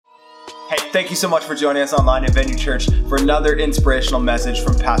Hey, thank you so much for joining us online at Venue Church for another inspirational message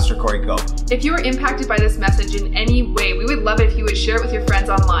from Pastor Corey Cope. If you were impacted by this message in any way, we would love it if you would share it with your friends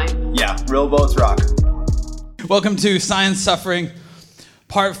online. Yeah, real boats rock. Welcome to Science Suffering,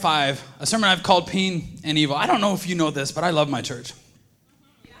 Part 5, a sermon I've called Pain and Evil. I don't know if you know this, but I love my church.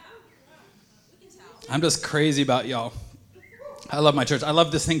 I'm just crazy about y'all. I love my church. I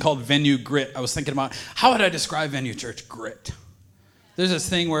love this thing called Venue Grit. I was thinking about, how would I describe Venue Church? Grit. There's this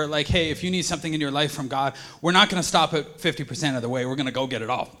thing where, like, hey, if you need something in your life from God, we're not going to stop at 50% of the way. We're going to go get it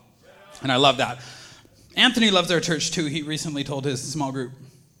all. And I love that. Anthony loves our church, too. He recently told his small group,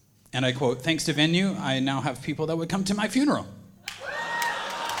 and I quote, "Thanks to Venue, I now have people that would come to my funeral."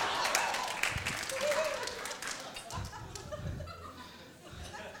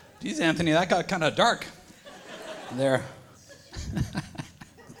 Geez, Anthony, that got kind of dark there.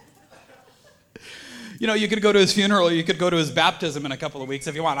 You know, you could go to his funeral, or you could go to his baptism in a couple of weeks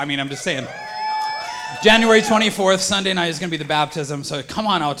if you want. I mean, I'm just saying. January 24th, Sunday night, is going to be the baptism, so come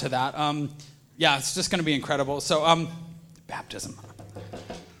on out to that. Yeah, it's just going to be incredible. So, baptism.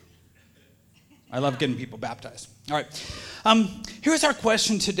 I love getting people baptized. All right. Here's our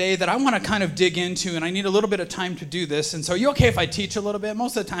question today that I want to kind of dig into, and I need a little bit of time to do this. And so, are you okay if I teach a little bit?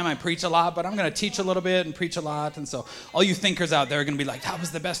 Most of the time I preach a lot, but I'm going to teach a little bit and preach a lot. And so, all you thinkers out there are going to be like, that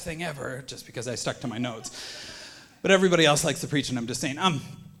was the best thing ever, just because I stuck to my notes. But everybody else likes to preach, and I'm just saying,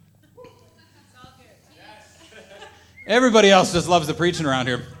 everybody else just loves the preaching around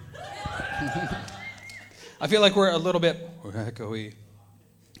here. I feel like we're a little bit echoey.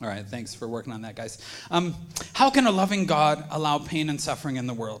 All right, thanks for working on that, guys. How can a loving God allow pain and suffering in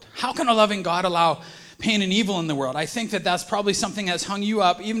the world? How can a loving God allow pain and evil in the world? I think that that's probably something that's hung you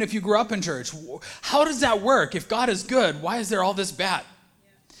up, even if you grew up in church. How does that work? If God is good, why is there all this bad?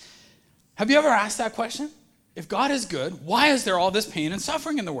 Yeah. Have you ever asked that question? If God is good, why is there all this pain and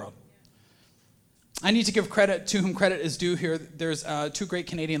suffering in the world? I need to give credit to whom credit is due here. There's two great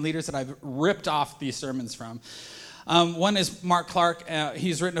Canadian leaders that I've ripped off these sermons from. One is Mark Clark.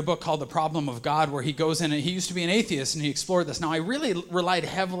 He's written a book called The Problem of God, where he goes in, and he used to be an atheist, and he explored this. Now, I really relied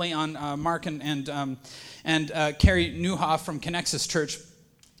heavily on Mark and Carey Nieuwhof from Connexus Church,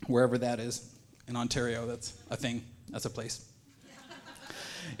 wherever that is, in Ontario. That's a thing. That's a place.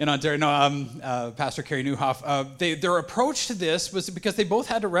 In Ontario, Pastor Carey Nieuwhof, their approach to this was because they both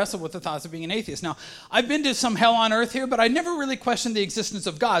had to wrestle with the thoughts of being an atheist. Now, I've been to some hell on earth here, but I never really questioned the existence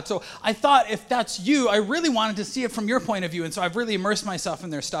of God. So I thought, if that's you, I really wanted to see it from your point of view, and so I've really immersed myself in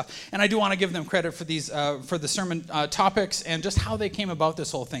their stuff. And I do want to give them credit for these, for the sermon topics and just how they came about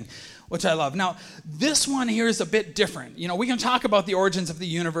this whole thing, which I love. Now, this one here is a bit different. You know, we can talk about the origins of the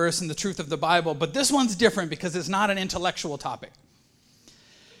universe and the truth of the Bible, but this one's different because it's not an intellectual topic.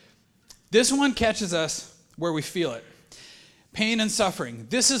 This one catches us where we feel it. Pain and suffering.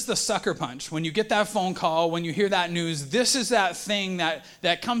 This is the sucker punch. When you get that phone call, when you hear that news, this is that thing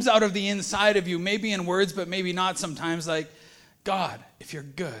that comes out of the inside of you, maybe in words, but maybe not sometimes, like, God, if you're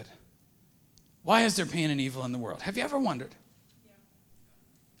good, why is there pain and evil in the world? Have you ever wondered? Yeah.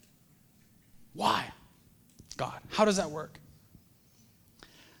 Why? God. How does that work?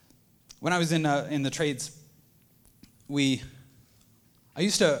 When I was in the trades, I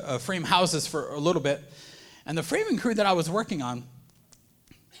used to frame houses for a little bit, and the framing crew that I was working on,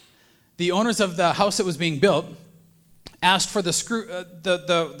 the owners of the house that was being built asked for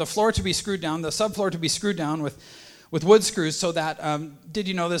the floor to be screwed down, the subfloor to be screwed down with wood screws, so that did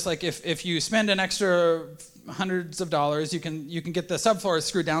you know this? Like if you spend an extra hundreds of dollars, you can get the subfloor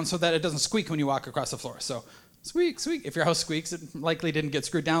screwed down so that it doesn't squeak when you walk across the floor. So. Squeak, squeak. If your house squeaks, it likely didn't get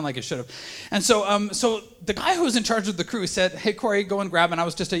screwed down like it should have. And so so the guy who was in charge of the crew said, "Hey, Corey, go and grab," and I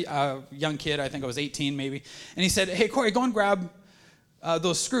was just a young kid, I think I was 18 maybe, and he said, "Hey, Corey, go and grab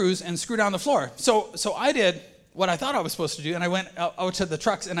those screws and screw down the floor." So I did what I thought I was supposed to do, and I went out to the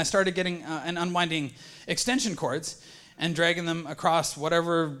trucks, and I started getting and unwinding extension cords and dragging them across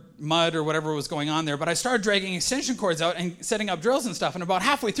whatever mud or whatever was going on there. But I started dragging extension cords out and setting up drills and stuff, and about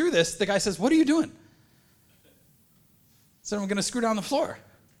halfway through this, the guy says, "What are you doing?" So I'm going to screw down the floor.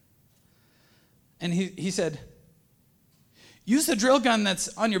 And he said, "Use the drill gun that's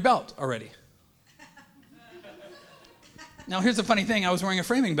on your belt already." Now, here's the funny thing. I was wearing a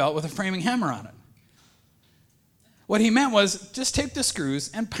framing belt with a framing hammer on it. What he meant was, just take the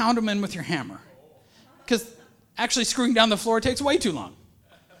screws and pound them in with your hammer. Because actually screwing down the floor takes way too long.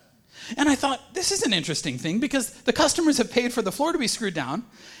 And I thought, this is an interesting thing, because the customers have paid for the floor to be screwed down,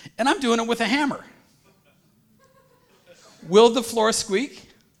 and I'm doing it with a hammer. Will the floor squeak?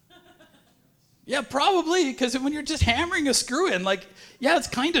 Yeah, probably, because when you're just hammering a screw in, like, yeah, it's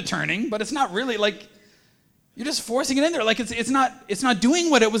kind of turning, but it's not really like, You're just forcing it in there. Like it's not doing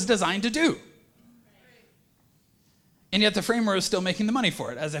what it was designed to do. And yet the framer is still making the money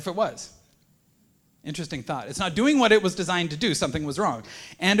for it, as if it was. Interesting thought. It's not doing what it was designed to do. Something was wrong.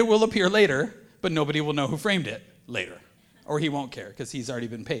 And it will appear later, but nobody will know who framed it later. Or he won't care because he's already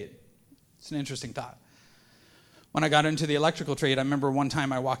been paid. It's an interesting thought. When I got into the electrical trade, I remember one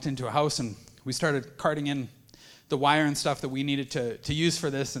time I walked into a house and we started carting in the wire and stuff that we needed to use for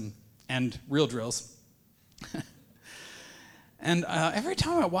this and real drills. And every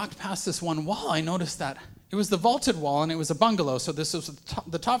time I walked past this one wall, I noticed that it was the vaulted wall, and it was a bungalow, so this was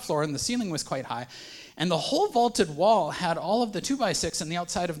the top floor, and the ceiling was quite high. And the whole vaulted wall had all of the 2x6 on the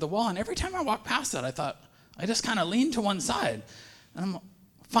outside of the wall, and every time I walked past that, I thought, I just kind of leaned to one side. And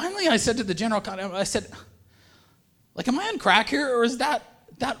finally, I said to the general contractor, I said, like, am I on crack here, or is that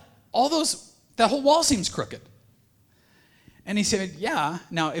whole wall seems crooked? And he said, yeah.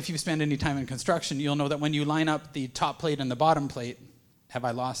 Now, if you've spent any time in construction, you'll know that when you line up the top plate and the bottom plate, have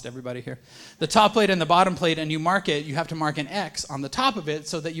I lost everybody here? The top plate and the bottom plate, and you mark it, you have to mark an X on the top of it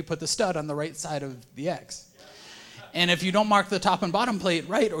so that you put the stud on the right side of the X. And if you don't mark the top and bottom plate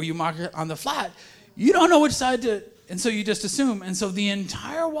right, or you mark it on the flat, you don't know which side to, and so you just assume. And so the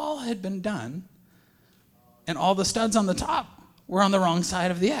entire wall had been done, and all the studs on the top were on the wrong side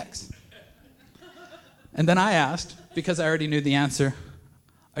of the X. And then I asked, because I already knew the answer,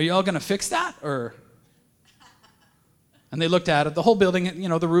 are you all going to fix that, or... And they looked at it. The whole building,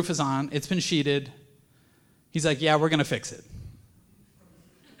 the roof is on. It's been sheeted. He's like, yeah, we're going to fix it.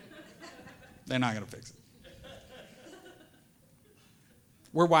 They're not going to fix it.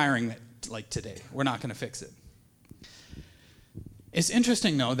 We're wiring it like today. We're not going to fix it. It's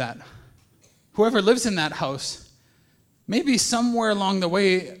interesting, though, that whoever lives in that house, maybe somewhere along the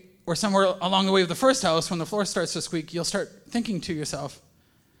way, or somewhere along the way of the first house, when the floor starts to squeak, you'll start thinking to yourself,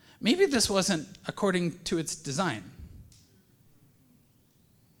 maybe this wasn't according to its design.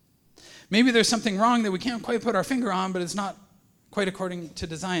 Maybe there's something wrong that we can't quite put our finger on, but it's not quite according to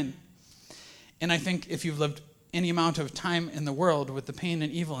design. And I think if you've lived any amount of time in the world with the pain and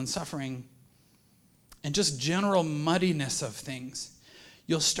evil and suffering and just general muddiness of things,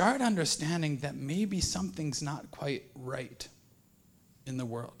 you'll start understanding that maybe something's not quite right in the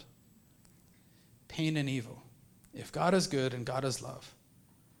world. Pain and evil. If God is good and God is love,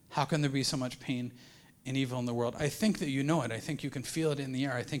 how can there be so much pain and evil in the world? I think that you know it. I think you can feel it in the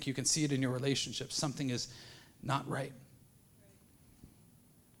air. I think you can see it in your relationships. Something is not right.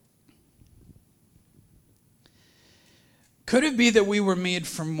 Could it be that we were made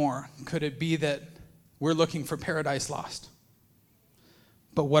for more? Could it be that we're looking for paradise lost?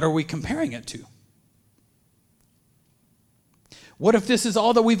 But what are we comparing it to? What if this is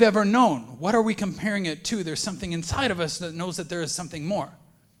all that we've ever known? What are we comparing it to? There's something inside of us that knows that there is something more.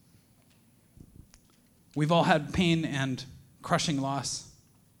 We've all had pain and crushing loss.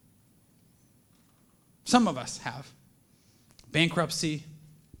 Some of us have. Bankruptcy.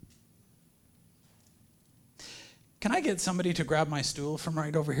 Can I get somebody to grab my stool from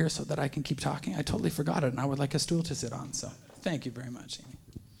right over here so that I can keep talking? I totally forgot it, and I would like a stool to sit on, so thank you very much, Amy.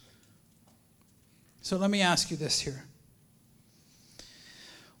 So let me ask you this here.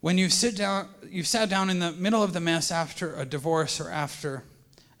 When you've sat down in the middle of the mess after a divorce or after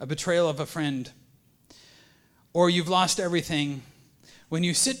a betrayal of a friend, or you've lost everything, when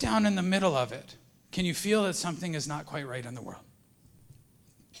you sit down in the middle of it, can you feel that something is not quite right in the world?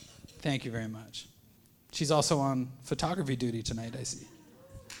 Thank you very much. She's also on photography duty tonight, I see.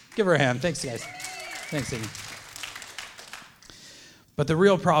 Give her a hand. Thanks, guys. Thanks, Amy. But the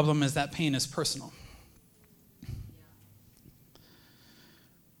real problem is that pain is personal.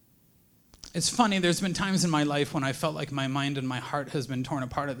 It's funny, there's been times in my life when I felt like my mind and my heart has been torn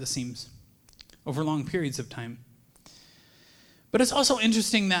apart at the seams over long periods of time. But it's also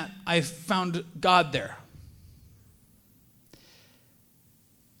interesting that I've found God there.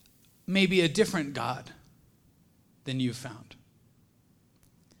 Maybe a different God than you've found.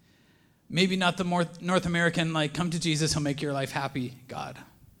 Maybe not the more North American, like, come to Jesus, he'll make your life happy God.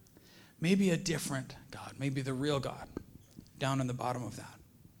 Maybe a different God, maybe the real God, down in the bottom of that.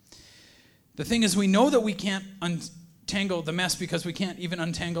 The thing is, we know that we can't untangle the mess because we can't even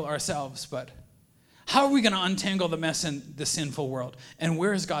untangle ourselves, but how are we going to untangle the mess in the sinful world? And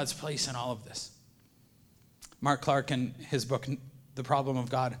where is God's place in all of this? Mark Clark, in his book, The Problem of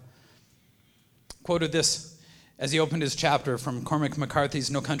God, quoted this as he opened his chapter from Cormac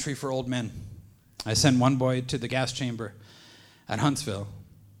McCarthy's No Country for Old Men. I sent one boy to the gas chamber at Huntsville.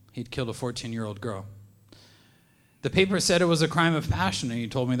 He'd killed a 14-year-old girl. The paper said it was a crime of passion, and he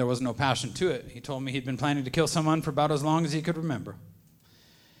told me there was no passion to it. He told me he'd been planning to kill someone for about as long as he could remember.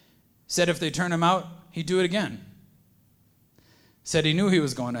 Said if they turned him out, he'd do it again. Said he knew he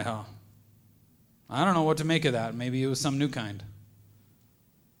was going to hell. I don't know what to make of that. Maybe it was some new kind.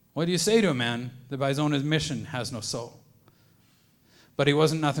 What do you say to a man that by his own admission has no soul? But he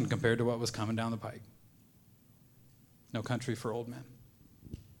wasn't nothing compared to what was coming down the pike. No country for old men.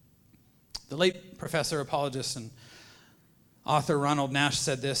 The late professor, apologist, and author Ronald Nash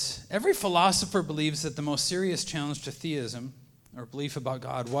said this: every philosopher believes that the most serious challenge to theism, or belief about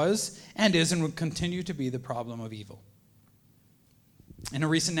God, was and is and will continue to be the problem of evil. In a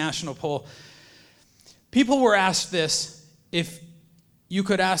recent national poll, people were asked this: if you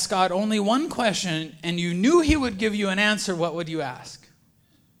could ask God only one question and you knew he would give you an answer, what would you ask?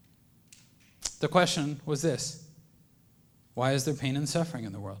 The question was this: why is there pain and suffering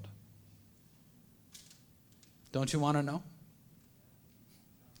in the world? Don't you want to know?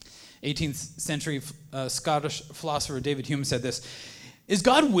 18th century Scottish philosopher David Hume said this: is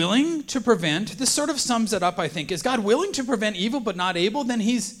God willing to prevent, this sort of sums it up, I think, is God willing to prevent evil but not able? Then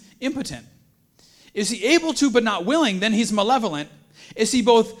he's impotent. Is he able to but not willing? Then he's malevolent. Is he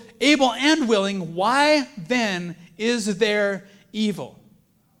both able and willing? Why then is there evil?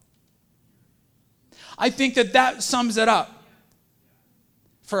 I think that sums it up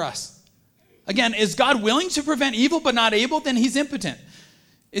for us. Again, is God willing to prevent evil but not able? Then he's impotent.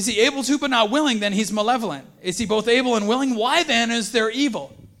 Is he able to but not willing? Then he's malevolent. Is he both able and willing? Why then is there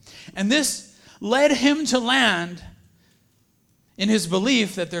evil? And this led him to land in his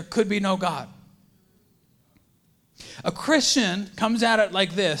belief that there could be no God. A Christian comes at it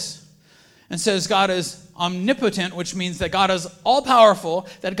like this and says God is omnipotent, which means that God is all-powerful,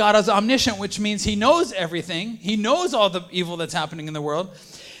 that God is omniscient, which means he knows everything. He knows all the evil that's happening in the world.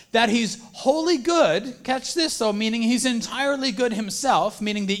 That he's wholly good, catch this though, meaning he's entirely good himself,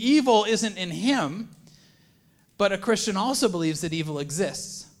 meaning the evil isn't in him, but a Christian also believes that evil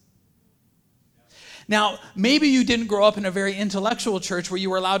exists. Now, maybe you didn't grow up in a very intellectual church where you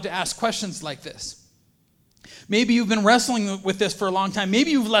were allowed to ask questions like this. Maybe you've been wrestling with this for a long time.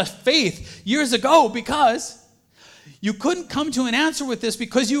 Maybe you've left faith years ago because you couldn't come to an answer with this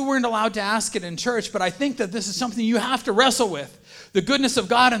because you weren't allowed to ask it in church, but I think that this is something you have to wrestle with. The goodness of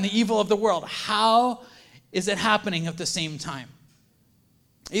God and the evil of the world. How is it happening at the same time?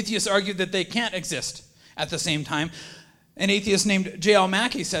 Atheists argued that they can't exist at the same time. An atheist named J.L.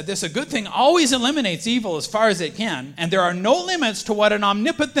 Mackie said this: a good thing always eliminates evil as far as it can, and there are no limits to what an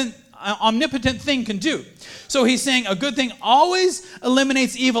omnipotent thing can do. So he's saying a good thing always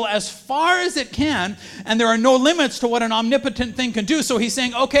eliminates evil as far as it can, and there are no limits to what an omnipotent thing can do. So he's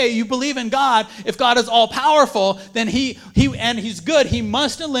saying, okay, you believe in God. If God is all-powerful, then and he's good, he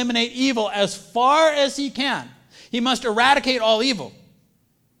must eliminate evil as far as he can. He must eradicate all evil.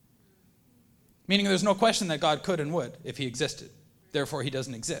 Meaning there's no question that God could and would if he existed. Therefore, he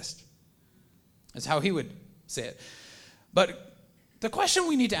doesn't exist. That's how he would say it. But the question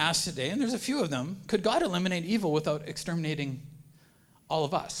we need to ask today, and there's a few of them: could God eliminate evil without exterminating all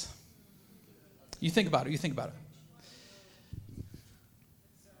of us? You think about it.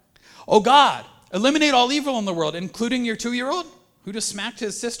 Oh God, eliminate all evil in the world, including your 2-year-old who just smacked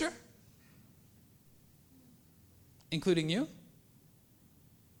his sister? Including you?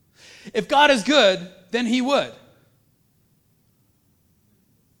 If God is good, then he would.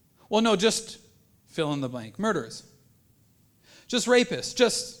 Well, no, just fill in the blank. Murderers. Just rapists,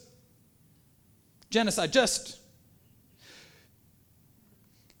 just genocide,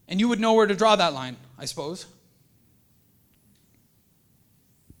 and you would know where to draw that line, I suppose.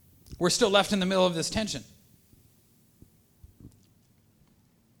 We're still left in the middle of this tension.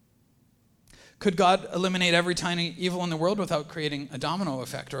 Could God eliminate every tiny evil in the world without creating a domino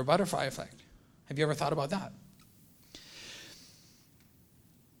effect or a butterfly effect? Have you ever thought about that?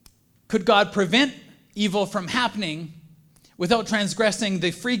 Could God prevent evil from happening without transgressing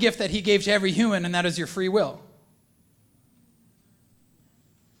the free gift that he gave to every human, and that is your free will?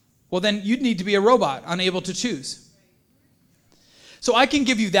 Well, then you'd need to be a robot, unable to choose. So I can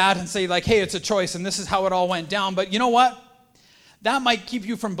give you that and say, like, hey, it's a choice, and this is how it all went down. But you know what? That might keep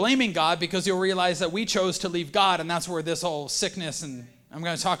you from blaming God, because you'll realize that we chose to leave God, and that's where this whole sickness, and I'm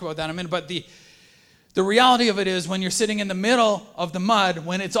going to talk about that in a minute, but the reality of it is, when you're sitting in the middle of the mud,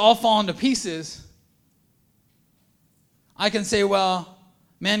 when it's all fallen to pieces, I can say, well,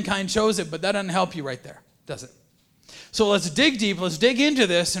 mankind chose it, but that doesn't help you right there, does it? So let's dig deep, let's dig into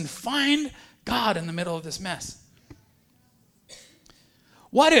this and find God in the middle of this mess.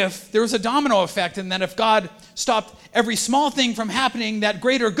 What if there was a domino effect, and that if God stopped every small thing from happening, that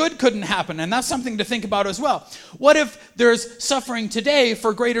greater good couldn't happen? And that's something to think about as well. What if there's suffering today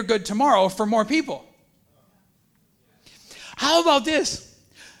for greater good tomorrow for more people? How about this?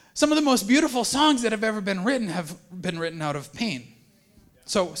 Some of the most beautiful songs that have ever been written have been written out of pain.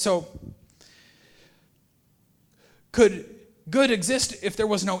 So could good exist if there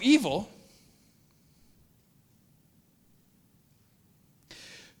was no evil?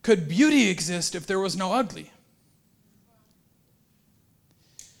 Could beauty exist if there was no ugly?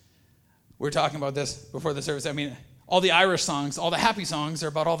 We were talking about this before the service. I mean, all the Irish songs, all the happy songs are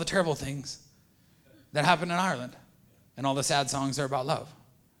about all the terrible things that happen in Ireland. And all the sad songs are about love.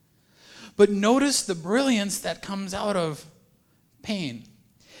 But notice the brilliance that comes out of pain,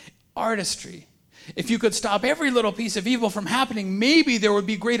 artistry. If you could stop every little piece of evil from happening, maybe there would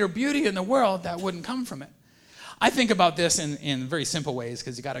be greater beauty in the world that wouldn't come from it. I think about this in very simple ways,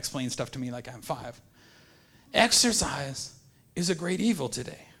 because you got to explain stuff to me like I'm 5. Exercise is a great evil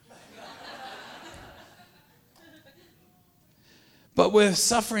today. But with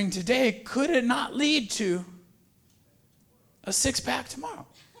suffering today, could it not lead to a 6-pack tomorrow?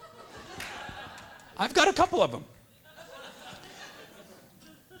 I've got a couple of them.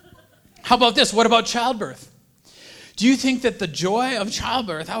 How about this? What about childbirth? Do you think that the joy of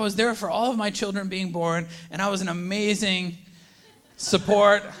childbirth, I was there for all of my children being born, and I was an amazing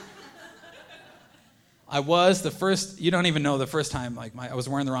support. I was the first, you don't even know the first time, like I was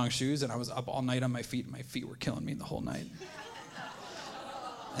wearing the wrong shoes, and I was up all night on my feet, and my feet were killing me the whole night.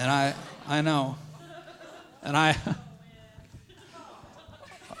 And I know. And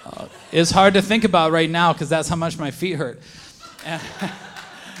it's hard to think about right now because that's how much my feet hurt.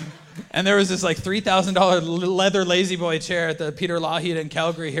 And there was this like $3,000 leather lazy boy chair at the Peter Lougheed in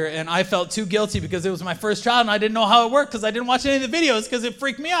Calgary here, and I felt too guilty because it was my first child and I didn't know how it worked because I didn't watch any of the videos because it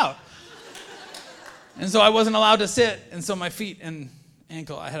freaked me out. And so I wasn't allowed to sit, and so my feet and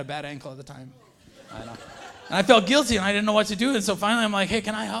ankle, I had a bad ankle at the time. I know. And I felt guilty and I didn't know what to do, and so finally I'm like, hey,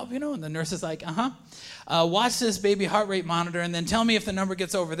 can I help? And the nurse is like, watch this baby heart rate monitor and then tell me if the number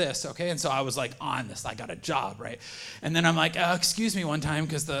gets over this, okay? And so I was like on this, I got a job, right? And then I'm like, excuse me one time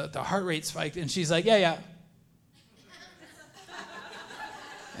because the heart rate spiked, and she's like, yeah.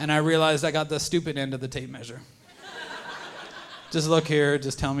 And I realized I got the stupid end of the tape measure. Just look here,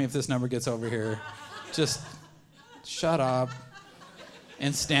 just tell me if this number gets over here. Just shut up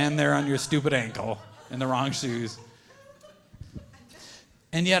and stand there on your stupid ankle in the wrong shoes.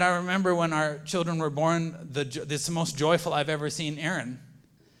 And yet I remember when our children were born, this is the most joyful I've ever seen Aaron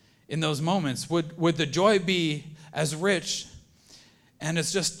in those moments. Would the joy be as rich and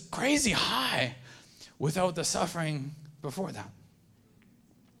as just crazy high without the suffering before that?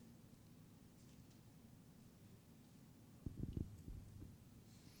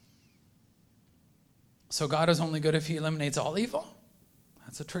 So God is only good if he eliminates all evil?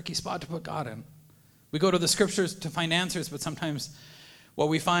 That's a tricky spot to put God in. We go to the scriptures to find answers, but sometimes what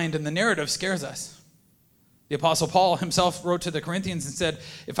we find in the narrative scares us. The Apostle Paul himself wrote to the Corinthians and said,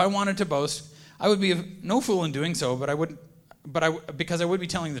 if I wanted to boast, I would be no fool in doing so, because I would be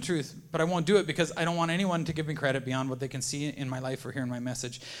telling the truth, but I won't do it because I don't want anyone to give me credit beyond what they can see in my life or hear in my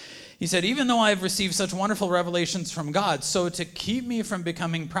message. He said, even though I have received such wonderful revelations from God, so to keep me from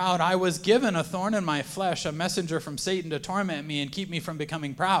becoming proud, I was given a thorn in my flesh, a messenger from Satan to torment me and keep me from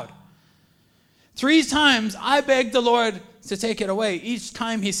becoming proud. 3 times I begged the Lord to take it away. Each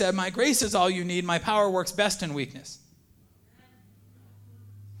time he said, my grace is all you need. My power works best in weakness.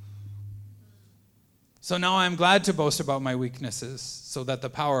 So now I'm glad to boast about my weaknesses so that the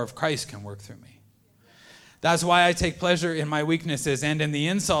power of Christ can work through me. That's why I take pleasure in my weaknesses and in the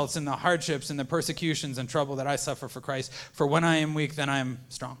insults and the hardships and the persecutions and trouble that I suffer for Christ. For when I am weak, then I am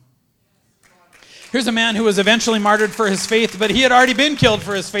strong. Here's a man who was eventually martyred for his faith, but he had already been killed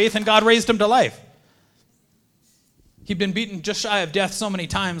for his faith, and God raised him to life. He'd been beaten just shy of death so many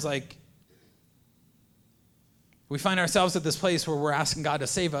times, like we find ourselves at this place where we're asking God to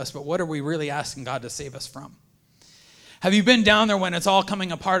save us, but what are we really asking God to save us from? Have you been down there when it's all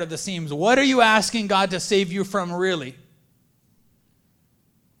coming apart at the seams? What are you asking God to save you from really?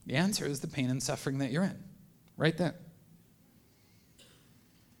 The answer is the pain and suffering that you're in, right there.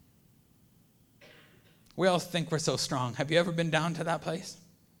 We all think we're so strong. Have you ever been down to that place?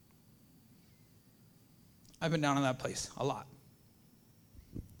 I've been down to that place a lot.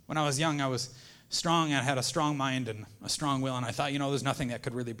 When I was young, I was strong and I had a strong mind and a strong will, and I thought, there's nothing that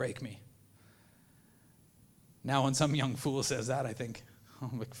could really break me. Now when some young fool says that, I think,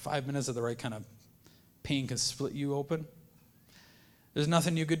 like 5 minutes of the right kind of pain can split you open. There's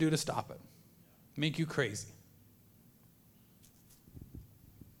nothing you could do to stop it. Make you crazy.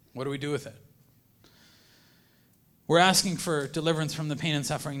 What do we do with it? We're asking for deliverance from the pain and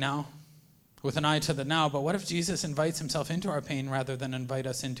suffering now, with an eye to the now, but what if Jesus invites himself into our pain rather than invite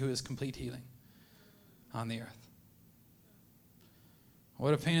us into his complete healing on the earth?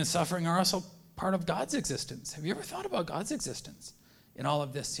 What if pain and suffering are also part of God's existence? Have you ever thought about God's existence in all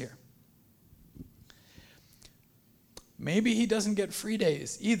of this here? Maybe he doesn't get free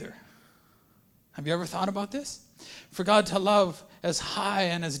days either. Have you ever thought about this? For God to love as high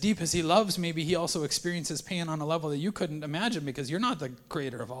and as deep as he loves, maybe he also experiences pain on a level that you couldn't imagine because you're not the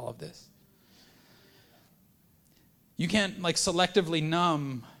creator of all of this. You can't selectively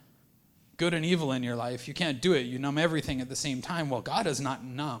numb good and evil in your life. You can't do it. You numb everything at the same time. Well, God is not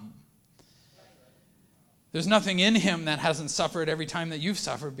numb. There's nothing in him that hasn't suffered every time that you've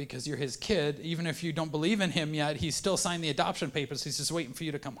suffered because you're his kid. Even if you don't believe in him yet, he's still signed the adoption papers. He's just waiting for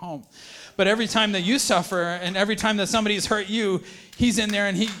you to come home. But every time that you suffer and every time that somebody's hurt you, he's in there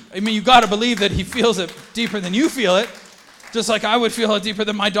and you got to believe that he feels it deeper than you feel it. Just like I would feel it deeper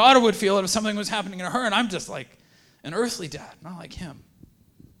than my daughter would feel it if something was happening to her. And I'm just like an earthly dad, not like him.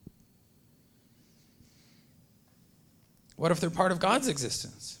 What if they're part of God's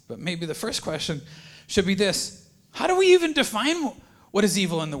existence? But maybe the first question should be this: how do we even define what is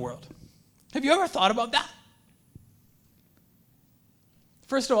evil in the world? Have you ever thought about that?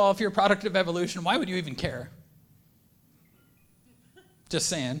 First of all, if you're a product of evolution, why would you even care? Just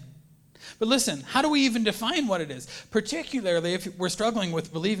saying. But listen, how do we even define what it is? Particularly if we're struggling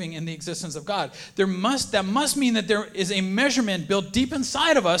with believing in the existence of God. That must mean that there is a measurement built deep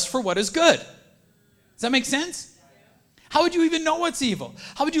inside of us for what is good. Does that make sense? How would you even know what's evil?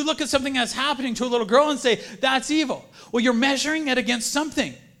 How would you look at something that's happening to a little girl and say, that's evil? Well, you're measuring it against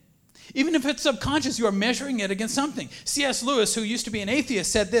something. Even if it's subconscious, you are measuring it against something. C.S. Lewis, who used to be an atheist,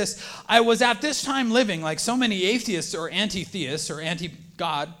 said this: I was at this time living, like so many atheists or anti-theists or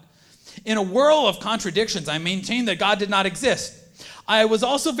anti-God, in a whirl of contradictions. I maintained that God did not exist. I was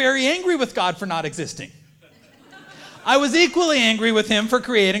also very angry with God for not existing. I was equally angry with him for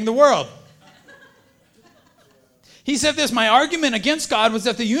creating the world. He said this: my argument against God was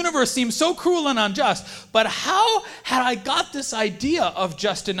that the universe seemed so cruel and unjust. But how had I got this idea of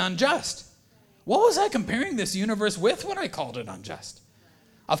just and unjust? What was I comparing this universe with when I called it unjust?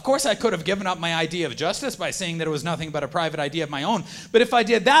 Of course, I could have given up my idea of justice by saying that it was nothing but a private idea of my own. But if I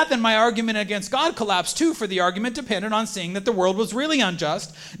did that, then my argument against God collapsed too, for the argument depended on saying that the world was really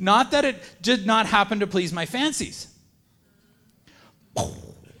unjust, not that it did not happen to please my fancies.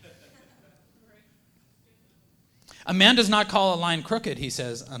 A man does not call a line crooked, he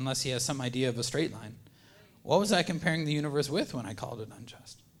says, unless he has some idea of a straight line. What was I comparing the universe with when I called it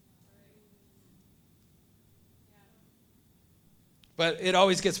unjust? But it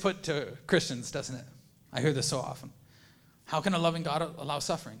always gets put to Christians, doesn't it? I hear this so often. How can a loving God allow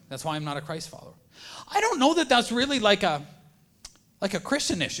suffering? That's why I'm not a Christ follower. I don't know that that's really like a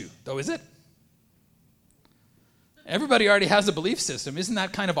Christian issue, though, is it? Everybody already has a belief system. Isn't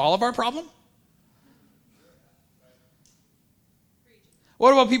that kind of all of our problem?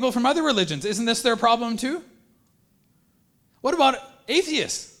 What about people from other religions? Isn't this their problem too? What about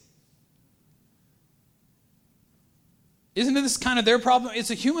atheists? Isn't this kind of their problem? It's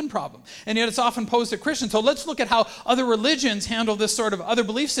a human problem. And yet it's often posed to Christians. So let's look at how other religions handle this sort of, other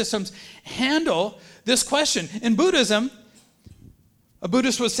belief systems handle this question. In Buddhism, a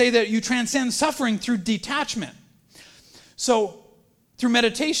Buddhist would say that you transcend suffering through detachment. So through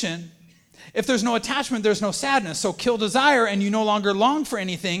meditation, if there's no attachment, there's no sadness. So kill desire and you no longer long for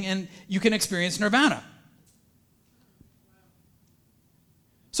anything and you can experience nirvana.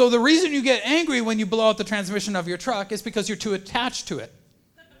 So the reason you get angry when you blow out the transmission of your truck is because you're too attached to it.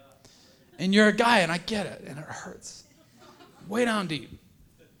 And you're a guy and I get it and it hurts. Way down deep.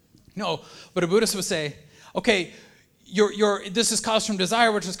 No, but a Buddhist would say, okay, this is caused from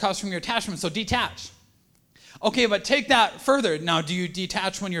desire, which is caused from your attachment, so detach. Okay, but take that further. Now, do you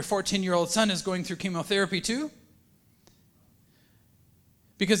detach when your 14-year-old son is going through chemotherapy too?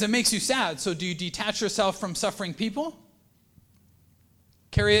 Because it makes you sad. So do you detach yourself from suffering people?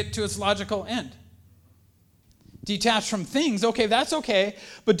 Carry it to its logical end. Detach from things. Okay, that's okay.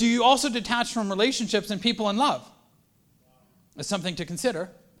 But do you also detach from relationships and people in love? That's something to consider.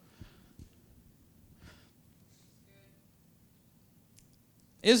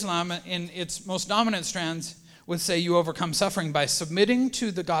 Islam, in its most dominant strands, would say you overcome suffering by submitting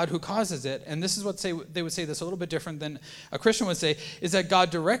to the God who causes it. And this is what they would say this a little bit different than a Christian would say, is that God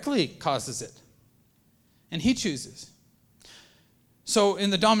directly causes it. And he chooses. So in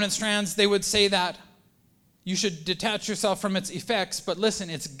the dominant strands, they would say that you should detach yourself from its effects, but listen,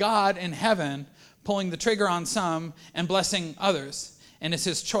 it's God in heaven pulling the trigger on some and blessing others. And it's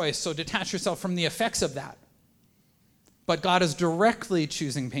his choice. So detach yourself from the effects of that. But God is directly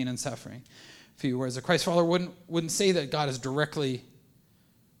choosing pain and suffering for you, whereas a Christ follower wouldn't say that God is directly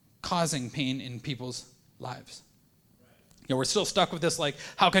causing pain in people's lives. We're still stuck with this, like,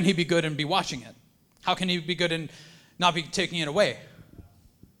 how can he be good and be watching it? How can he be good and not be taking it away?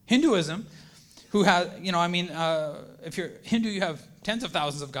 Hinduism, who has, if you're Hindu, you have tens of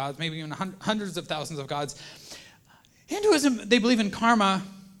thousands of gods, maybe even hundreds of thousands of gods. Hinduism, they believe in karma.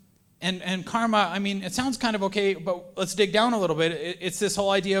 And karma, it sounds kind of okay, but let's dig down a little bit. It's this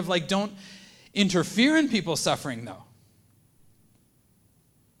whole idea of, like, don't interfere in people's suffering, though.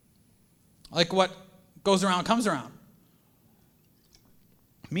 Like, what goes around comes around.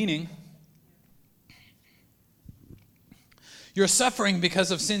 Meaning, you're suffering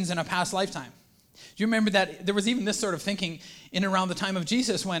because of sins in a past lifetime. Do you remember that there was even this sort of thinking in and around the time of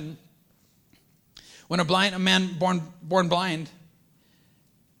Jesus when a man born blind,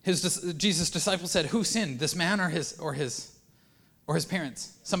 Jesus' disciples said, "Who sinned, this man or his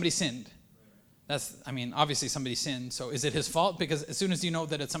parents?" Somebody sinned. Obviously somebody sinned. So is it his fault? Because as soon as you know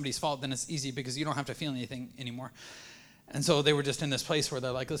that it's somebody's fault, then it's easy because you don't have to feel anything anymore. And so they were just in this place where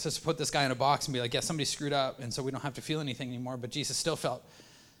they're like, let's just put this guy in a box and be like, yeah, somebody screwed up, and so we don't have to feel anything anymore. But Jesus still felt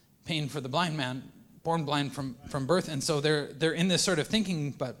pain for the blind man, born blind from birth. And so they're in this sort of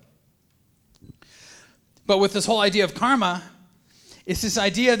thinking, but with this whole idea of karma, it's this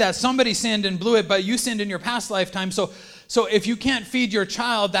idea that somebody sinned and blew it, but you sinned in your past lifetime. So if you can't feed your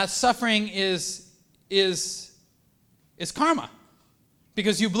child, that suffering is karma,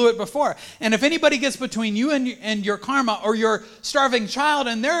 because you blew it before. And if anybody gets between you and your karma, or your starving child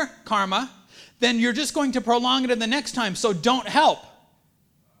and their karma, then you're just going to prolong it in the next time. So don't help.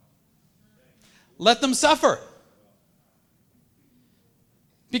 Let them suffer.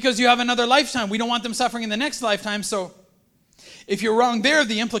 Because you have another lifetime. We don't want them suffering in the next lifetime. So if you're wrong there,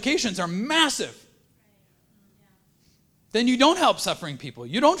 the implications are massive. Then you don't help suffering people.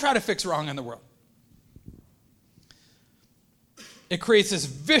 You don't try to fix wrong in the world. It creates this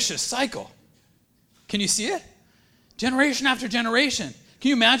vicious cycle. Can you see it? Generation after generation. Can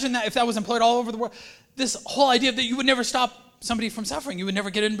you imagine that if that was employed all over the world? This whole idea that you would never stop somebody from suffering. You would never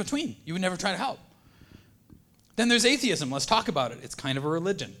get in between. You would never try to help. Then there's atheism. Let's talk about it. It's kind of a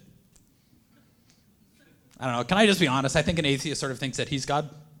religion. I don't know. Can I just be honest? I think an atheist sort of thinks that he's God,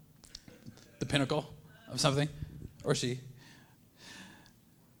 the pinnacle of something, or she.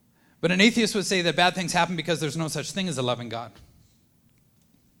 But an atheist would say that bad things happen because there's no such thing as a loving God.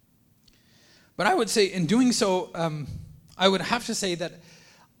 But I would say, in doing so, I would have to say that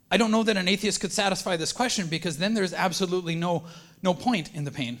I don't know that an atheist could satisfy this question, because then there's absolutely no point in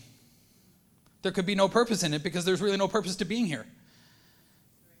the pain. There could be no purpose in it, because there's really no purpose to being here.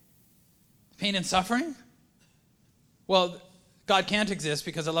 Pain and suffering? Well, God can't exist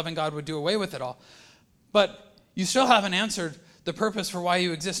because a loving God would do away with it all. But you still haven't answered the purpose for why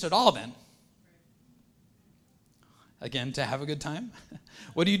you exist at all then. Again, to have a good time?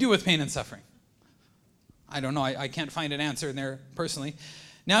 What do you do with pain and suffering? I don't know. I can't find an answer in there personally.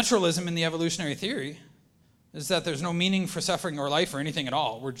 Naturalism in the evolutionary theory is that there's no meaning for suffering or life or anything at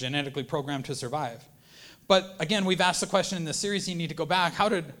all. We're genetically programmed to survive. But again, we've asked the question in this series, you need to go back, how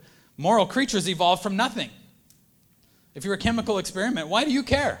did moral creatures evolve from nothing? If you're a chemical experiment, why do you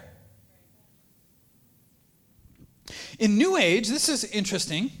care? In New Age, this is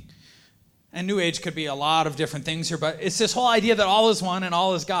interesting, and New Age could be a lot of different things here, but it's this whole idea that all is one and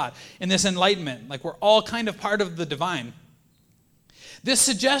all is God. In this enlightenment, like we're all kind of part of the divine. This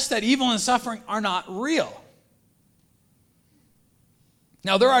suggests that evil and suffering are not real.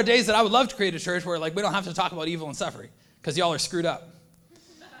 Now, there are days that I would love to create a church where we don't have to talk about evil and suffering, because y'all are screwed up.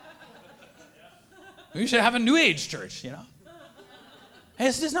 We should have a New Age church, Hey,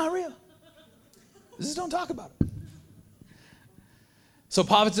 it's just not real. Just don't talk about it. So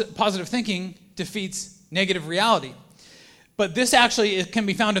positive thinking defeats negative reality. But this actually, it can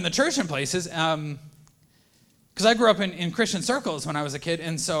be found in the church in places. Because I grew up in Christian circles when I was a kid,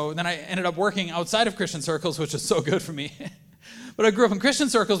 and so then I ended up working outside of Christian circles, which was so good for me. But I grew up in Christian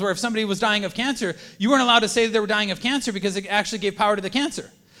circles where if somebody was dying of cancer, you weren't allowed to say they were dying of cancer because it actually gave power to the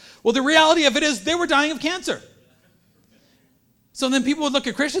cancer. Well, the reality of it is they were dying of cancer. So then people would look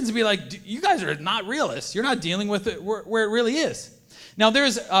at Christians and be like, you guys are not realists. You're not dealing with it where it really is. Now,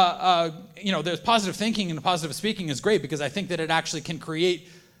 there's positive thinking, and positive speaking is great because I think that it actually can create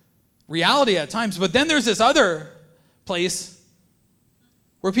reality at times. But then there's this other place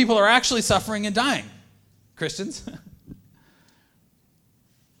where people are actually suffering and dying. Christians.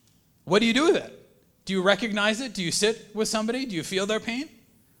 What do you do with it? Do you recognize it? Do you sit with somebody? Do you feel their pain?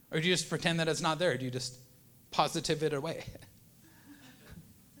 Or do you just pretend that it's not there? Do you just positive it away?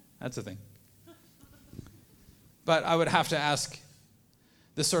 That's the thing. But I would have to ask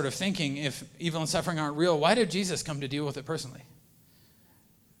this sort of thinking, if evil and suffering aren't real, why did Jesus come to deal with it personally?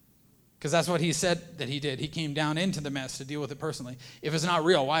 Because that's what he said that he did. He came down into the mess to deal with it personally. If it's not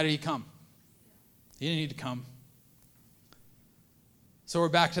real, why did he come? He didn't need to come. So we're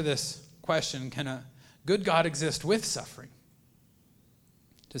back to this question, can a good God exist with suffering?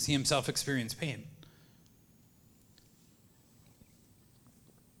 Does he himself experience pain?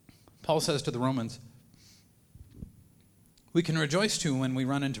 Paul says to the Romans, we can rejoice too when we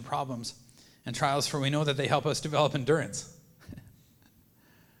run into problems and trials, for we know that they help us develop endurance.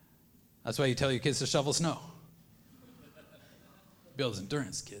 That's why you tell your kids to shovel snow. Builds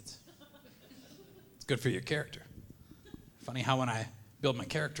endurance, kids. It's good for your character. Funny how when I build my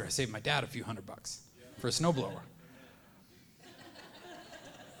character, I save my dad a few $100 for a snowblower.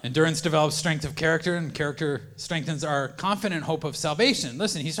 Endurance develops strength of character, and character strengthens our confident hope of salvation.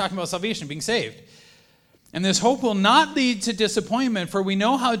 Listen, he's talking about salvation, being saved. And this hope will not lead to disappointment, for we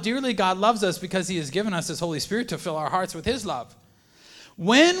know how dearly God loves us because he has given us his Holy Spirit to fill our hearts with his love.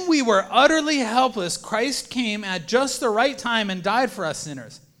 When we were utterly helpless, Christ came at just the right time and died for us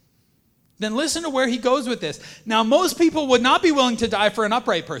sinners. Then listen to where he goes with this. Now, most people would not be willing to die for an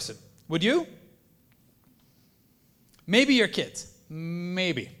upright person. Would you? Maybe your kids.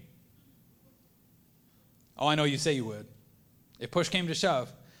 Maybe. Oh, I know you say you would. If push came to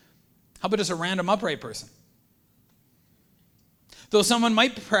shove. How about just a random upright person? Though someone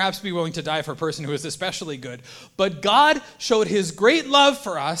might perhaps be willing to die for a person who is especially good. But God showed his great love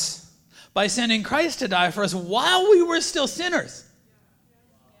for us by sending Christ to die for us while we were still sinners.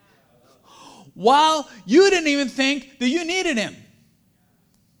 While you didn't even think that you needed him.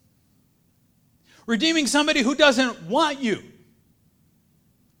 Redeeming somebody who doesn't want you.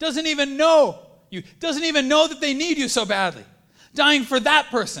 Doesn't even know you. Doesn't even know that they need you so badly. Dying for that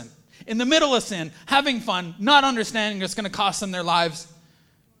person. In the middle of sin, having fun, not understanding it's going to cost them their lives.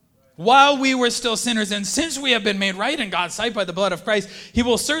 While we were still sinners, and since we have been made right in God's sight by the blood of Christ, he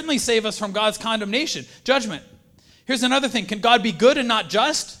will certainly save us from God's condemnation, judgment. Here's another thing. Can God be good and not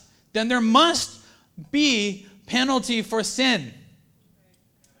just? Then there must be penalty for sin.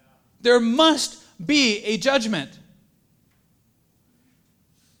 There must be a judgment.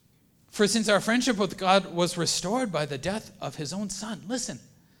 For since our friendship with God was restored by the death of his own son, listen,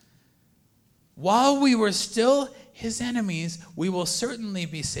 while we were still his enemies, we will certainly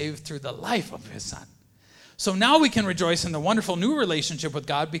be saved through the life of his son. So now we can rejoice in the wonderful new relationship with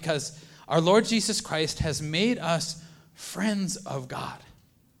God because our Lord Jesus Christ has made us friends of God.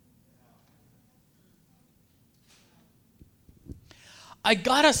 I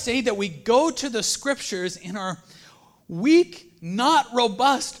gotta say that we go to the scriptures in our weak, not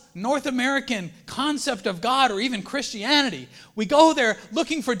robust North American concept of God or even Christianity. We go there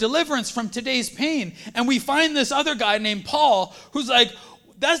looking for deliverance from today's pain, and we find this other guy named Paul who's like,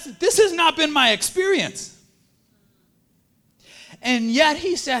 this has not been my experience. And yet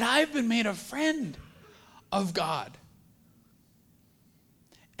he said, I've been made a friend of God.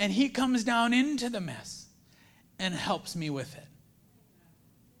 And he comes down into the mess and helps me with it.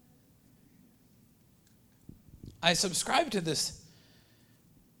 I subscribe to this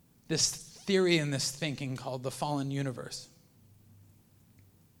theory and this thinking called the fallen universe.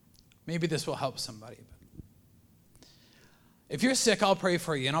 Maybe this will help somebody. If you're sick, I'll pray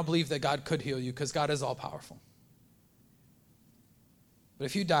for you, and I'll believe that God could heal you because God is all-powerful. But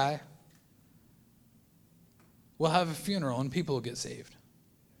if you die, we'll have a funeral and people will get saved.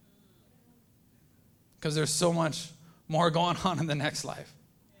 Because there's so much more going on in the next life.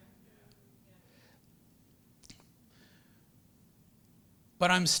 But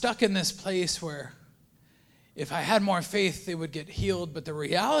I'm stuck in this place where if I had more faith, they would get healed. But the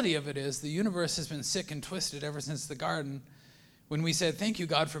reality of it is the universe has been sick and twisted ever since the garden when we said, thank you,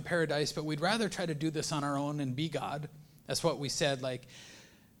 God, for paradise, but we'd rather try to do this on our own and be God. That's what we said. Like,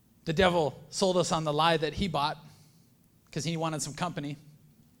 the devil sold us on the lie that he bought because he wanted some company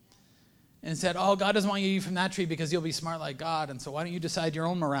and said, oh, God doesn't want you to eat from that tree because you'll be smart like God, and so why don't you decide your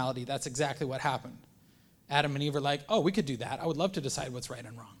own morality? That's exactly what happened. Adam and Eve were like, oh, we could do that. I would love to decide what's right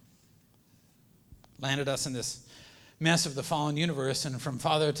and wrong. Landed us in this mess of the fallen universe, and from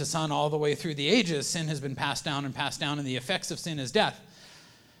father to son all the way through the ages, sin has been passed down, and the effects of sin is death.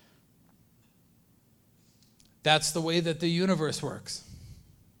 That's the way that the universe works.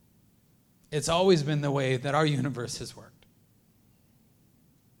 It's always been the way that our universe has worked.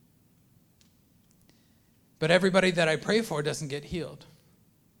 But everybody that I pray for doesn't get healed.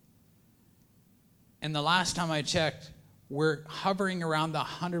 And the last time I checked, we're hovering around the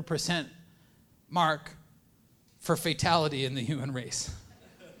 100% mark for fatality in the human race.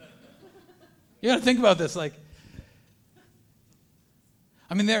 You got to think about this. Like,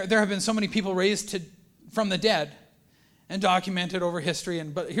 I mean, there have been so many people raised from the dead, and documented over history.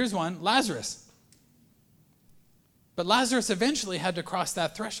 But here's one, Lazarus. But Lazarus eventually had to cross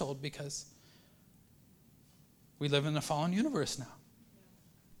that threshold because we live in a fallen universe now.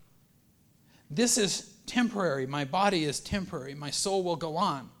 This is temporary. My body is temporary. My soul will go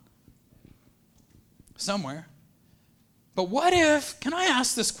on somewhere. But what if, can I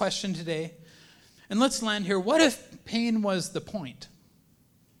ask this question today? And let's land here. What if pain was the point?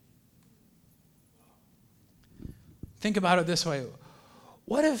 Think about it this way.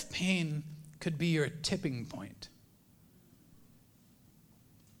 What if pain could be your tipping point?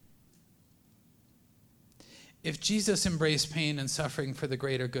 If Jesus embraced pain and suffering for the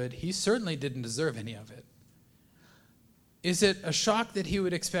greater good, he certainly didn't deserve any of it. Is it a shock that he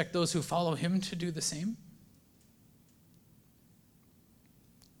would expect those who follow him to do the same?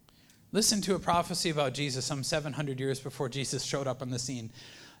 Listen to a prophecy about Jesus some 700 years before Jesus showed up on the scene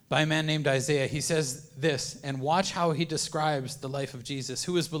by a man named Isaiah. He says this, and watch how he describes the life of Jesus.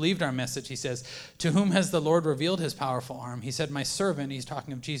 Who has believed our message, he says. To whom has the Lord revealed his powerful arm? He said, my servant, he's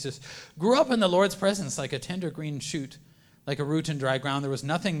talking of Jesus, grew up in the Lord's presence like a tender green shoot, like a root in dry ground. There was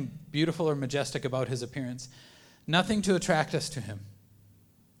nothing beautiful or majestic about his appearance, nothing to attract us to him.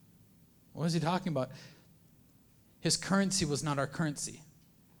 What is he talking about? His currency was not our currency.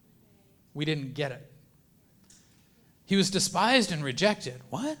 We didn't get it. He was despised and rejected.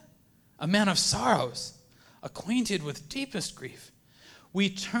 What? A man of sorrows, acquainted with deepest grief. We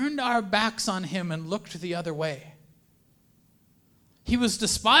turned our backs on him and looked the other way. He was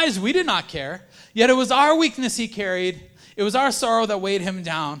despised. We did not care. Yet it was our weakness he carried. It was our sorrow that weighed him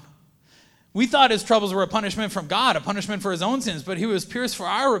down. We thought his troubles were a punishment from God, a punishment for his own sins, but he was pierced for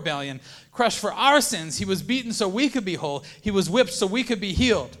our rebellion, crushed for our sins. He was beaten so we could be whole. He was whipped so we could be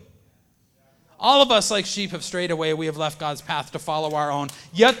healed. All of us, like sheep, have strayed away. We have left God's path to follow our own.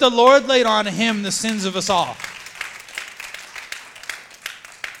 Yet the Lord laid on him the sins of us all.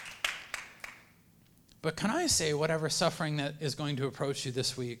 But can I say, whatever suffering that is going to approach you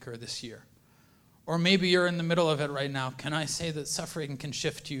this week or this year, or maybe you're in the middle of it right now, can I say that suffering can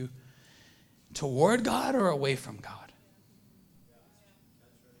shift you toward God or away from God?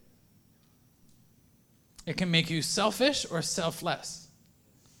 It can make you selfish or selfless.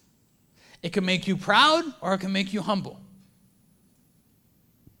 It can make you proud or it can make you humble.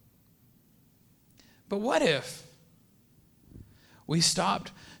 But what if we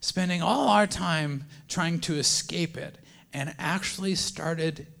stopped spending all our time trying to escape it and actually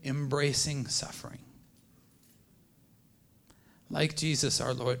started embracing suffering? Like Jesus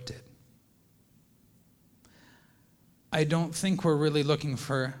our Lord did. I don't think we're really looking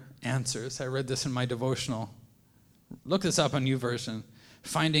for answers. I read this in my devotional. Look this up on YouVersion.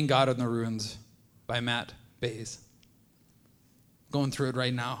 Finding God in the Ruins by Matt Bays. Going through it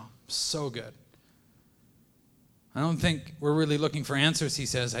right now. So good. I don't think we're really looking for answers, he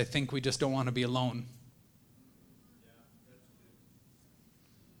says. I think we just don't want to be alone.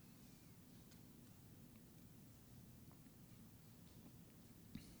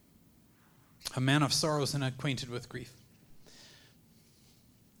 A man of sorrows and acquainted with grief.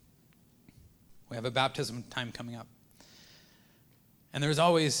 We have a baptism time coming up. And there's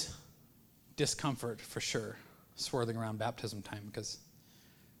always discomfort, for sure, swirling around baptism time, because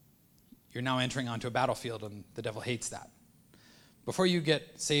you're now entering onto a battlefield, and the devil hates that. Before you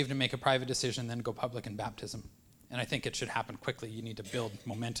get saved and make a private decision, then go public in baptism. And I think it should happen quickly. You need to build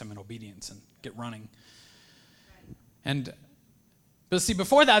momentum and obedience and get running. But see,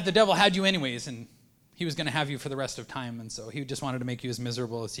 before that, the devil had you anyways, and he was going to have you for the rest of time, and so he just wanted to make you as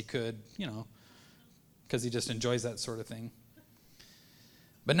miserable as he could, because he just enjoys that sort of thing.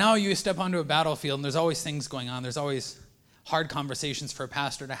 But now you step onto a battlefield, and there's always things going on. There's always hard conversations for a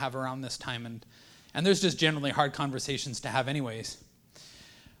pastor to have around this time, and there's just generally hard conversations to have anyways.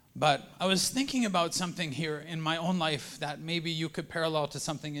 But I was thinking about something here in my own life that maybe you could parallel to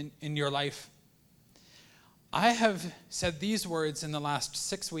something in your life. I have said these words in the last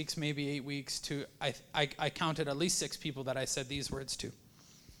 6 weeks, maybe 8 weeks, to, I counted at least 6 people that I said these words to.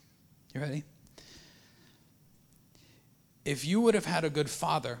 You ready? If you would have had a good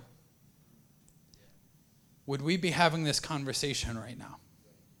father, would we be having this conversation right now?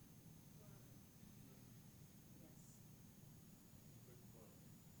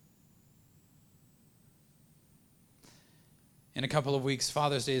 In a couple of weeks,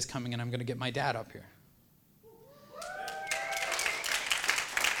 Father's Day is coming, and I'm going to get my dad up here.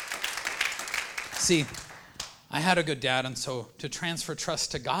 See, I had a good dad, and so to transfer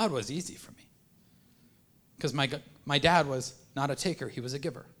trust to God was easy for me. Because my dad was not a taker, he was a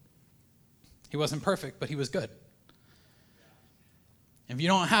giver. He wasn't perfect, but he was good. If you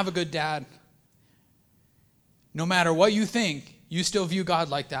don't have a good dad, no matter what you think, you still view God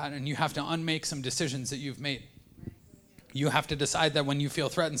like that, and you have to unmake some decisions that you've made. You have to decide that when you feel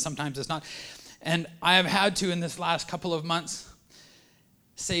threatened, sometimes it's not. And I have had to, in this last couple of months,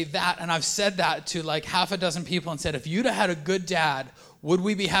 say that, and I've said that to like half a dozen people and said, if you'd have had a good dad, would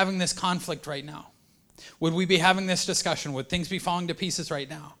we be having this conflict right now? Would we be having this discussion? Would things be falling to pieces right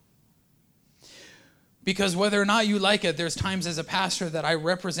now? Because whether or not you like it, there's times as a pastor that I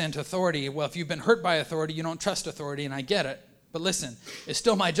represent authority. Well, if you've been hurt by authority, you don't trust authority, and I get it. But listen, it's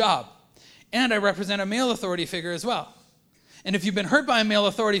still my job. And I represent a male authority figure as well. And if you've been hurt by a male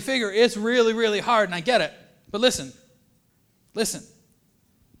authority figure, it's really, really hard, and I get it. But listen.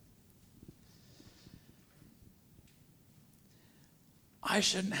 I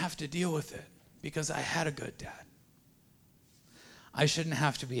shouldn't have to deal with it because I had a good dad. I shouldn't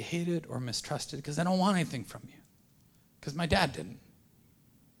have to be hated or mistrusted because I don't want anything from you. Because my dad didn't.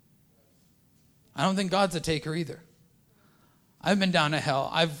 I don't think God's a taker either. I've been down to hell.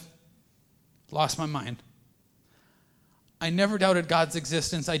 I've lost my mind. I never doubted God's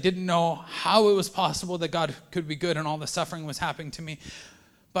existence. I didn't know how it was possible that God could be good and all the suffering was happening to me.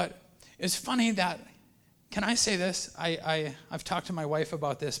 But it's funny that, can I say this? I've talked to my wife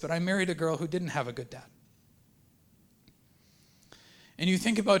about this, but I married a girl who didn't have a good dad. And you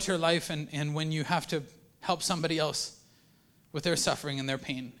think about your life and when you have to help somebody else with their suffering and their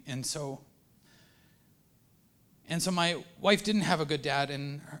pain. And so my wife didn't have a good dad,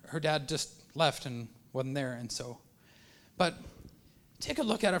 and her dad just left and wasn't there. But take a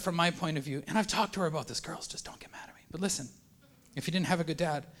look at it from my point of view. And I've talked to her about this. Girls, just don't get mad at me. But listen, if you didn't have a good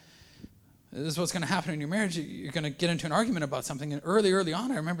dad, this is what's going to happen in your marriage. You're going to get into an argument about something. And early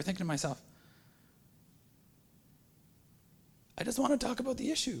on, I remember thinking to myself, I just want to talk about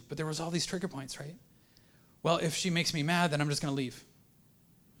the issue. But there was all these trigger points, right? Well, if she makes me mad, then I'm just going to leave.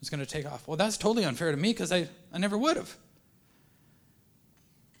 I'm just going to take off. Well, that's totally unfair to me because I never would have.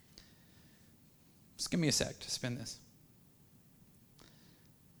 Just give me a sec to spin this.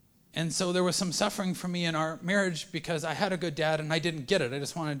 And so there was some suffering for me in our marriage because I had a good dad and I didn't get it. I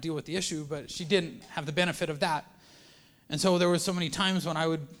just wanted to deal with the issue, but she didn't have the benefit of that. And so there were so many times when I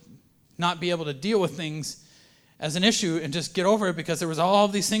would not be able to deal with things as an issue and just get over it because there was all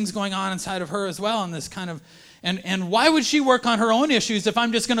these things going on inside of her as well, and this kind of, and why would she work on her own issues if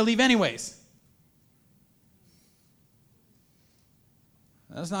I'm just going to leave anyways?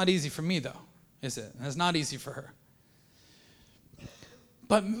 That's not easy for me though, is it? That's not easy for her.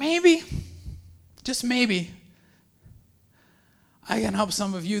 But maybe, just maybe, I can help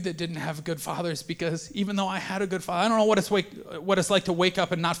some of you that didn't have good fathers, because even though I had a good father, I don't know what it's like to wake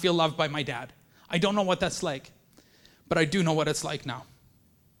up and not feel loved by my dad. I don't know what that's like. But I do know what it's like now.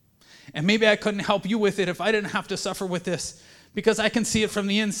 And maybe I couldn't help you with it if I didn't have to suffer with this, because I can see it from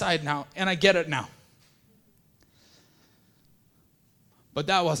the inside now, and I get it now. But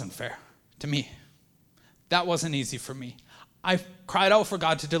that wasn't fair to me. That wasn't easy for me. I cried out for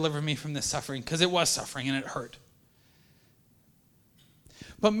God to deliver me from this suffering, because it was suffering and it hurt.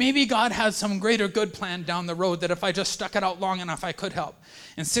 But maybe God has some greater good plan down the road that if I just stuck it out long enough, I could help.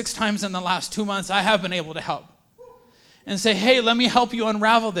 And 6 times in the last 2 months, I have been able to help. And say, hey, let me help you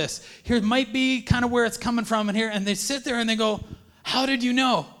unravel this. Here might be kind of where it's coming from in here. And they sit there and they go, how did you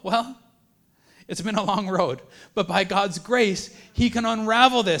know? Well, it's been a long road. But by God's grace, he can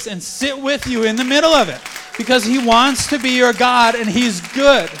unravel this and sit with you in the middle of it. Because he wants to be your God and he's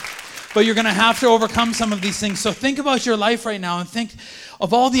good. But you're going to have to overcome some of these things. So think about your life right now and think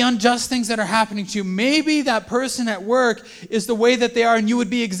of all the unjust things that are happening to you. Maybe that person at work is the way that they are, and you would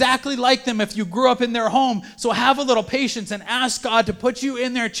be exactly like them if you grew up in their home. So have a little patience and ask God to put you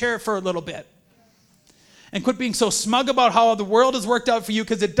in their chair for a little bit. And quit being so smug about how the world has worked out for you,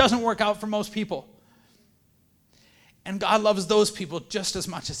 because it doesn't work out for most people. And God loves those people just as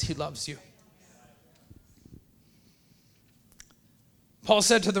much as he loves you. Paul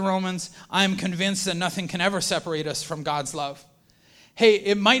said to the Romans, I am convinced that nothing can ever separate us from God's love. Hey,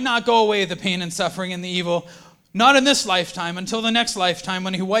 it might not go away, the pain and suffering and the evil, not in this lifetime, until the next lifetime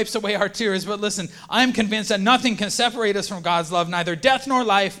when he wipes away our tears. But listen, I am convinced that nothing can separate us from God's love, neither death nor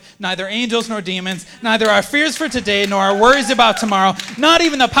life, neither angels nor demons, neither our fears for today nor our worries about tomorrow. Not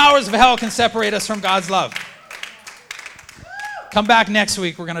even the powers of hell can separate us from God's love. Come back next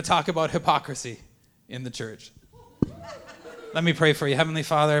week. We're going to talk about hypocrisy in the church. Let me pray for you. Heavenly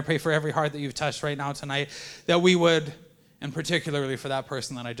Father, I pray for every heart that you've touched right now tonight, that we would, and particularly for that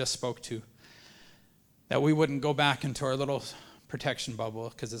person that I just spoke to, that we wouldn't go back into our little protection bubble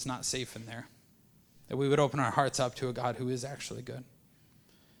because it's not safe in there. That we would open our hearts up to a God who is actually good.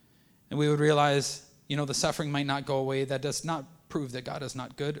 And we would realize, the suffering might not go away. That does not prove that God is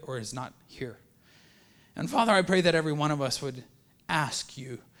not good or is not here. And Father, I pray that every one of us would ask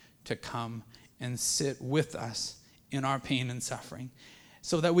you to come and sit with us in our pain and suffering,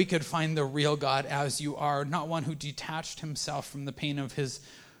 so that we could find the real God as you are, not one who detached himself from the pain of his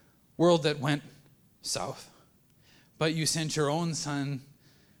world that went south, but you sent your own son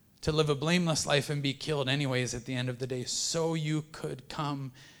to live a blameless life and be killed anyways at the end of the day, so you could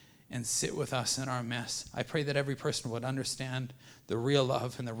come and sit with us in our mess. I pray that every person would understand the real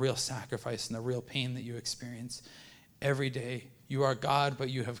love and the real sacrifice and the real pain that you experience every day. You are God, but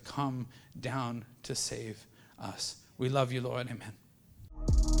you have come down to save us. We love you, Lord. Amen.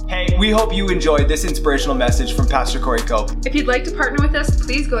 Hey, we hope you enjoyed this inspirational message from Pastor Corey Cope. If you'd like to partner with us,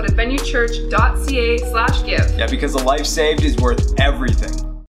 please go to venuechurch.ca/give. Yeah, because a life saved is worth everything.